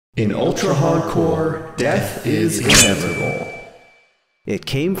In ultra hardcore, death is inevitable. It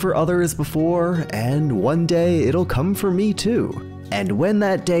came for others before, and one day it'll come for me too. And when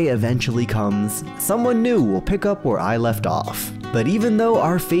that day eventually comes, someone new will pick up where I left off. But even though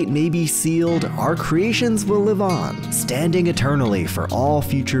our fate may be sealed, our creations will live on, standing eternally for all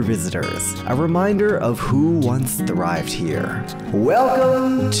future visitors. A reminder of who once thrived here.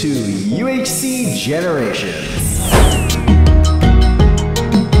 Welcome to UHC Generations.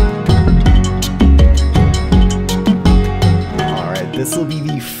 This will be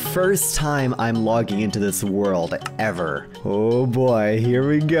the first time I'm logging into this world ever. Oh boy, here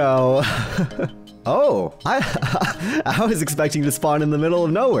we go. Oh, I was expecting to spawn in the middle of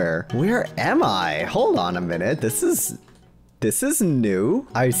nowhere. Where am I? Hold on a minute. This is new.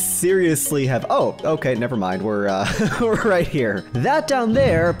 I seriously have, oh, okay, never mind. We're right here. That down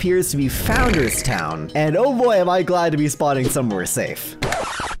there appears to be Founders Town. And oh boy, am I glad to be spawning somewhere safe.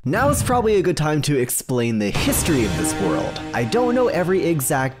 Now is probably a good time to explain the history of this world. I don't know every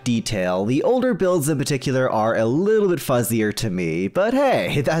exact detail. The older builds in particular are a little bit fuzzier to me, but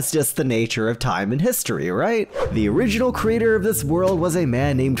hey, that's just the nature of time and history, right? The original creator of this world was a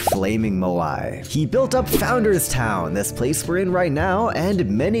man named Flaming Moai. He built up Founders Town, this place we're in right now, and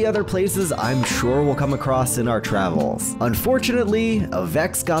many other places I'm sure we'll come across in our travels. Unfortunately, a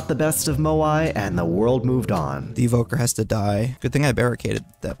Vex got the best of Moai and the world moved on. The evoker has to die. Good thing I barricaded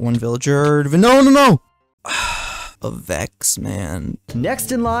that one villager. No! A Vex, man.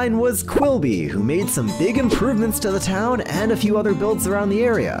 Next in line was Quilby, who made some big improvements to the town and a few other builds around the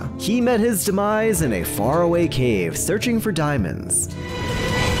area. He met his demise in a faraway cave, searching for diamonds.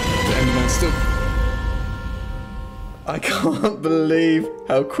 I can't believe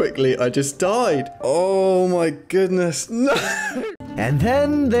how quickly I just died. Oh my goodness, no! And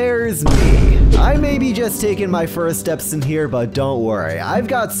then there's me. I may be just taking my first steps in here, but don't worry, I've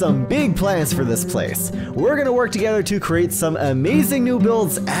got some big plans for this place. We're gonna work together to create some amazing new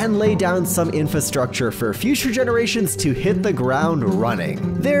builds and lay down some infrastructure for future generations to hit the ground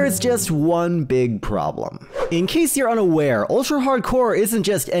running. There's just one big problem. In case you're unaware, ultra hardcore isn't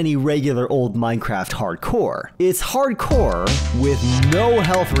just any regular old Minecraft hardcore. It's hardcore with no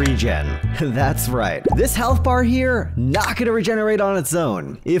health regen. That's right. This health bar here, not gonna regenerate on its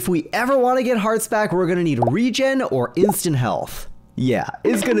own. If we ever want to get hearts back, we're gonna need regen or instant health. Yeah,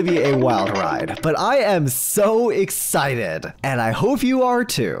 it's gonna be a wild ride, but I am so excited, and I hope you are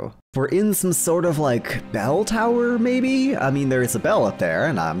too. We're in some sort of like bell tower, maybe? I mean, there's a bell up there,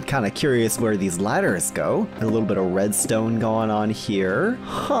 and I'm kind of curious where these ladders go. A little bit of redstone going on here.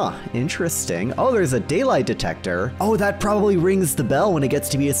 Huh, interesting. Oh, there's a daylight detector. Oh, that probably rings the bell when it gets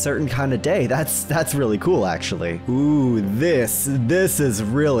to be a certain kind of day. That's really cool, actually. Ooh, this is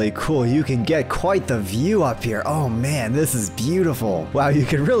really cool. You can get quite the view up here. Oh man, this is beautiful. Wow, you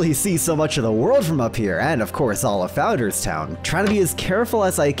can really see so much of the world from up here, and of course all of Founders Town. Trying to be as careful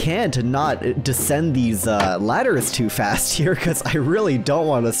as I can to not descend these ladders too fast here, because I really don't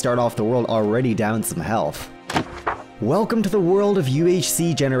want to start off the world already down some health. Welcome to the world of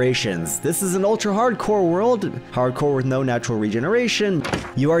UHC Generations. This is an ultra hardcore world, hardcore with no natural regeneration.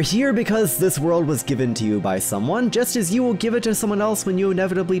 You are here because this world was given to you by someone, just as you will give it to someone else when you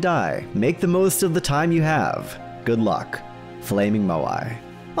inevitably die. Make the most of the time you have. Good luck. Flaming Moai.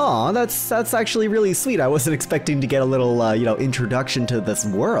 Aw, that's actually really sweet. I wasn't expecting to get a little, introduction to this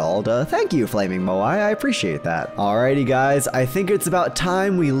world. Thank you, Flaming Moai. I appreciate that. Alrighty, guys. I think it's about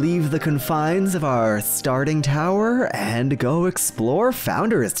time we leave the confines of our starting tower and go explore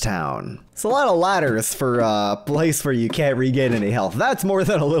Founders Town. It's a lot of ladders for a place where you can't regain any health. That's more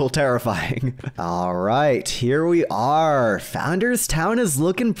than a little terrifying. Alright, here we are. Founders Town is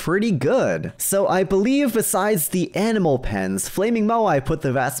looking pretty good. So I believe besides the animal pens, Flaming Moai put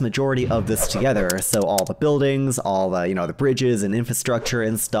the vast majority of this together. So all the buildings, all the, the bridges and infrastructure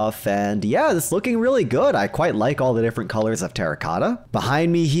and stuff. And yeah, it's looking really good. I quite like all the different colors of terracotta.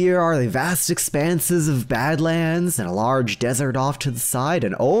 Behind me here are the vast expanses of Badlands and a large desert off to the side.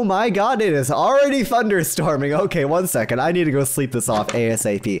 And oh my god, it is already thunderstorming. Okay, one second. I need to go sleep this off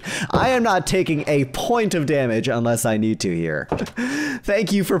ASAP. I am not taking a point of damage unless I need to here.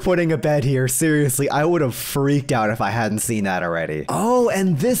 Thank you for putting a bed here. Seriously, I would have freaked out if I hadn't seen that already. Oh,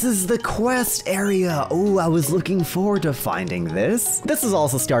 and this is the quest area. Oh, I was looking forward to finding this. This is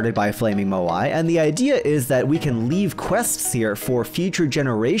also started by Flaming Moai, and the idea is that we can leave quests here for future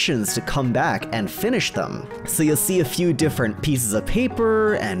generations to come back and finish them. So you'll see a few different pieces of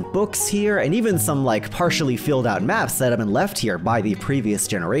paper and books here, and even some like partially filled out maps that have been left here by the previous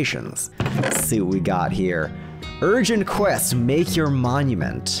generations. Let's see what we got here. Urgent quest, make your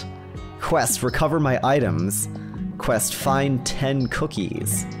monument. Quest, recover my items. Quest, find 10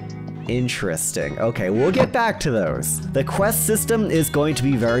 cookies. Interesting. Okay, we'll get back to those. The quest system is going to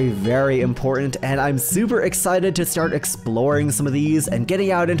be very, very important, and I'm super excited to start exploring some of these and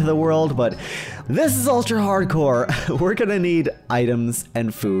getting out into the world, but this is ultra hardcore. We're gonna need items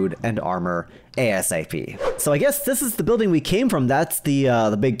and food and armor ASAP. So I guess this is the building we came from. That's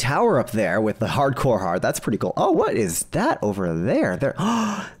the big tower up there with the hardcore heart. That's pretty cool. Oh, what is that over there?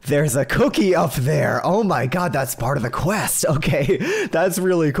 There's a cookie up there. Oh my god, that's part of the quest. Okay, that's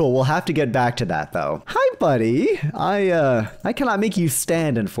really cool. We'll have to get back to that though. Hi, buddy. I cannot make you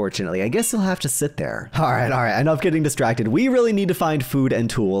stand, unfortunately. I guess you'll have to sit there. All right. Enough getting distracted. We really need to find food and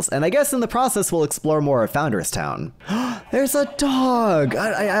tools, and I guess in the process we'll explore more of Founders Town. There's a dog.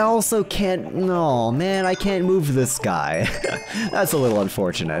 I also can't. No, man, I can't move this guy. That's a little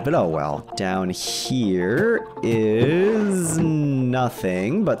unfortunate, but oh well. Down here is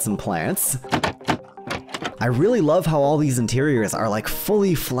nothing but some plants. I really love how all these interiors are like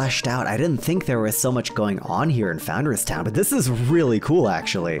fully fleshed out. I didn't think there was so much going on here in Founders Town, but this is really cool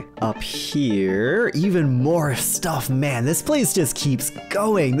actually. Up here, even more stuff. Man, this place just keeps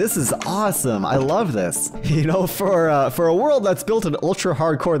going. This is awesome. I love this. You know, for a world that's built in ultra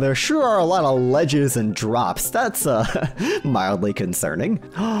hardcore, there sure are a lot of ledges and drops. That's mildly concerning.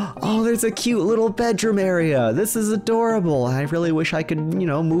 Oh, there's a cute little bedroom area. This is adorable. I really wish I could, you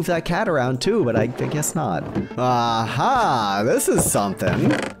know, move that cat around too, but I guess not. Aha, this is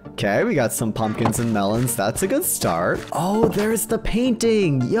something. Okay, we got some pumpkins and melons. That's a good start. Oh, there's the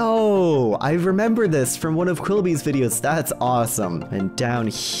painting. Yo, I remember this from one of Quilby's videos. That's awesome. And down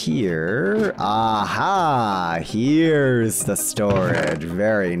here, aha, here's the storage.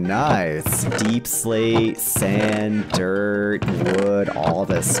 Very nice. Deep slate, sand, dirt, wood, all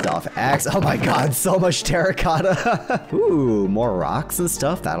this stuff. Oh my god, so much terracotta. Ooh, more rocks and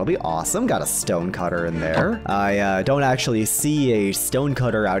stuff. That'll be awesome. Got a stone cutter in there. I don't actually see a stone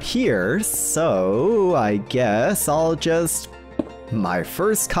cutter out here, so I guess I'll just... My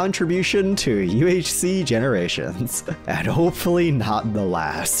first contribution to UHC Generations. And hopefully not the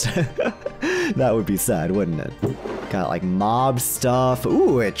last. That would be sad, wouldn't it? Got like mob stuff.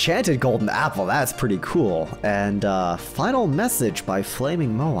 Ooh, enchanted golden apple. That's pretty cool. And final message by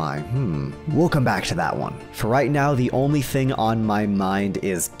Flaming Moai. We'll come back to that one. For right now, the only thing on my mind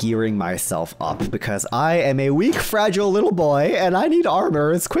is gearing myself up because I am a weak, fragile little boy and I need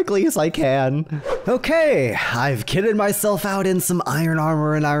armor as quickly as I can. Okay, I've kitted myself out in some iron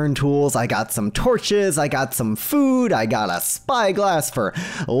armor and iron tools. I got some torches. I got some food. I got a spyglass for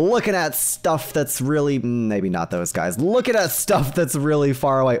looking at stuff that's really, maybe not those guys. Looking at stuff that's really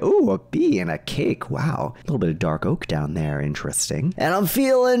far away. Ooh, a bee and a cake. Wow. A little bit of dark oak down there. Interesting. And I'm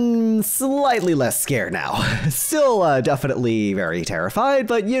feeling slightly less scared now. Still definitely very terrified,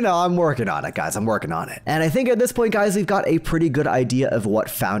 but you know, I'm working on it, guys. I'm working on it. And I think at this point, guys, we've got a pretty good idea of what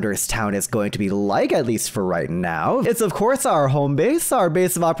Founders Town is going to be like, at least for right now. It's, of course, our home base, our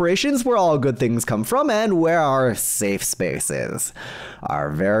base of operations, where all good things come from, and where our safe space is. Our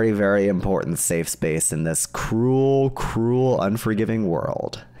very, very important safe space in this cruel, unforgiving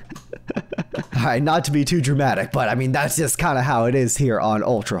world. Alright, not to be too dramatic, but I mean, that's just kind of how it is here on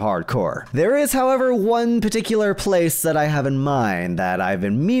Ultra Hardcore. There is, however, one particular place that I have in mind that I've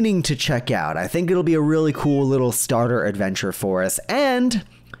been meaning to check out. I think it'll be a really cool little starter adventure for us, and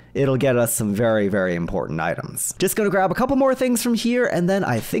it'll get us some very, very important items. Just gonna grab a couple more things from here, and then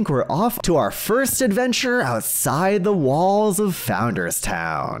I think we're off to our first adventure outside the walls of Founders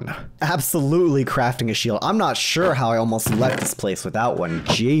Town. Absolutely crafting a shield. I'm not sure how I almost left this place without one.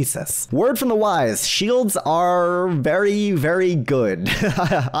 Jesus. Word from the wise, shields are very, very good.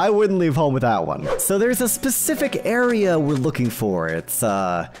 I wouldn't leave home without one. So there's a specific area we're looking for. It's,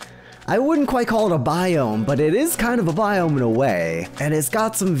 I wouldn't quite call it a biome, but it is kind of a biome in a way, and it's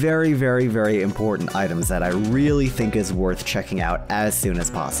got some very, very, very important items that I really think is worth checking out as soon as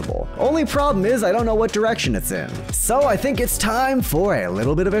possible. Only problem is I don't know what direction it's in. So I think it's time for a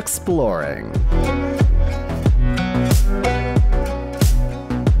little bit of exploring.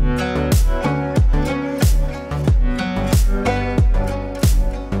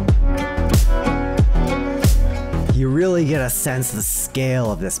 You really get a sense of the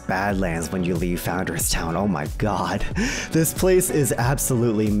scale of this Badlands when you leave Founders Town. Oh my god. This place is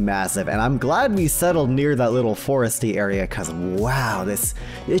absolutely massive, and I'm glad we settled near that little foresty area because wow,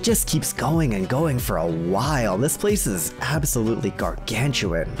 it just keeps going and going for a while. This place is absolutely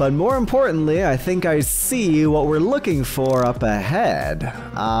gargantuan. But more importantly, I think I see what we're looking for up ahead.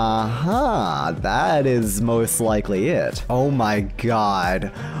 Aha, that is most likely it. Oh my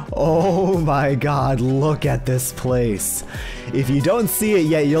god. Oh my god, look at this place. If you don't see it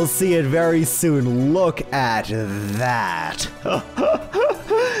yet, you'll see it very soon. Look at that.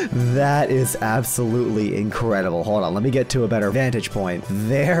 That is absolutely incredible. Hold on, let me get to a better vantage point.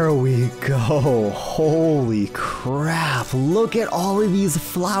 There we go. Holy crap. Look at all of these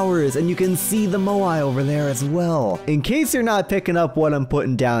flowers, and you can see the moai over there as well. In case you're not picking up what I'm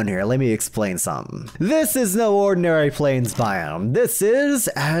putting down here, let me explain something. This is no ordinary plains biome. This is,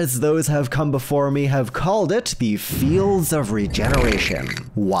 as those have come before me have called it, the Fields of Regeneration.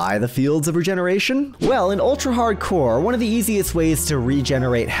 Why the Fields of Regeneration? Well, in ultra hardcore, one of the easiest ways to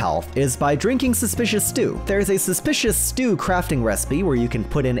regenerate health is by drinking suspicious stew. There's a suspicious stew crafting recipe where you can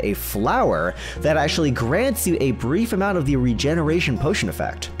put in a flower that actually grants you a brief amount of the regeneration potion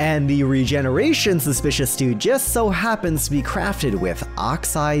effect. And the regeneration suspicious stew just so happens to be crafted with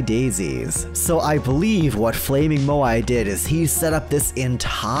oxeye daisies. So I believe what Flaming Moai did is he set up this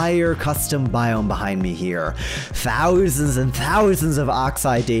entire custom biome behind me here. Thousands and thousands of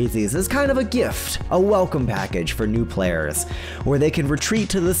oxeye daisies as kind of a gift, a welcome package for new players, where they can retreat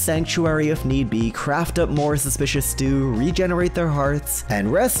to the sanctuary if need be, craft up more suspicious stew, regenerate their hearts,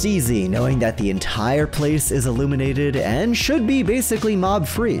 and rest easy knowing that the entire place is illuminated and should be basically mob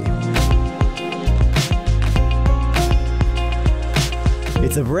free.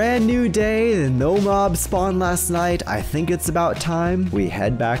 It's a brand new day and no mobs spawned last night. I think it's about time we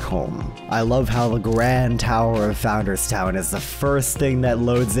head back home. I love how the Grand Tower of Founders Town is the first thing that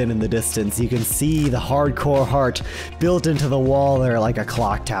loads in the distance. You can see the hardcore heart built into the wall there like a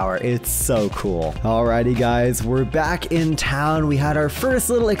clock tower. It's so cool. Alrighty guys, we're back in town. We had our first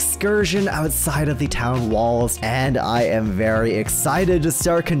little excursion outside of the town walls, and I am very excited to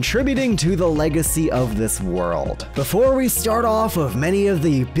start contributing to the legacy of this world. Before we start off with many of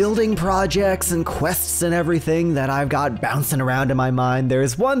the building projects and quests and everything that I've got bouncing around in my mind,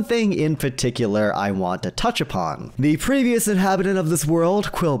 there's one thing in particular I want to touch upon. The previous inhabitant of this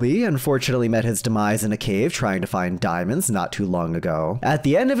world, Quilby, unfortunately met his demise in a cave trying to find diamonds not too long ago. At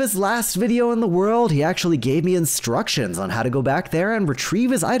the end of his last video in the world, he actually gave me instructions on how to go back there and retrieve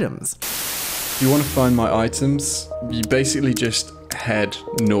his items. If you want to find my items, you basically just head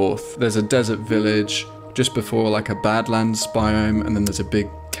north. There's a desert village just before like a Badlands biome, and then there's a big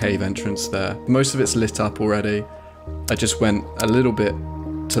cave entrance there. Most of it's lit up already. I just went a little bit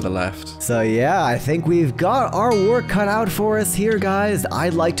to the left. So yeah, I think we've got our work cut out for us here, guys.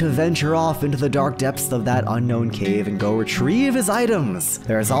 I'd like to venture off into the dark depths of that unknown cave and go retrieve his items.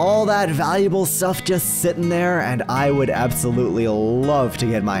 There's all that valuable stuff just sitting there, and I would absolutely love to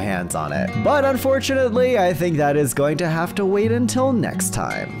get my hands on it. But unfortunately, I think that is going to have to wait until next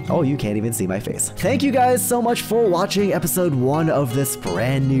time. Oh, you can't even see my face. Thank you guys so much for watching episode 1 of this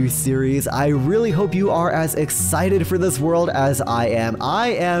brand new series. I really hope you are as excited for this world as I am.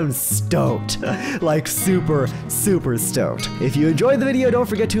 I am stoked. Like super stoked. If you enjoyed the video, don't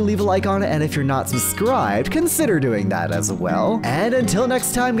forget to leave a like on it, and if you're not subscribed, consider doing that as well. And until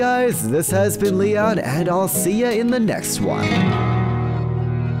next time, guys, this has been Leon, and I'll see ya in the next one.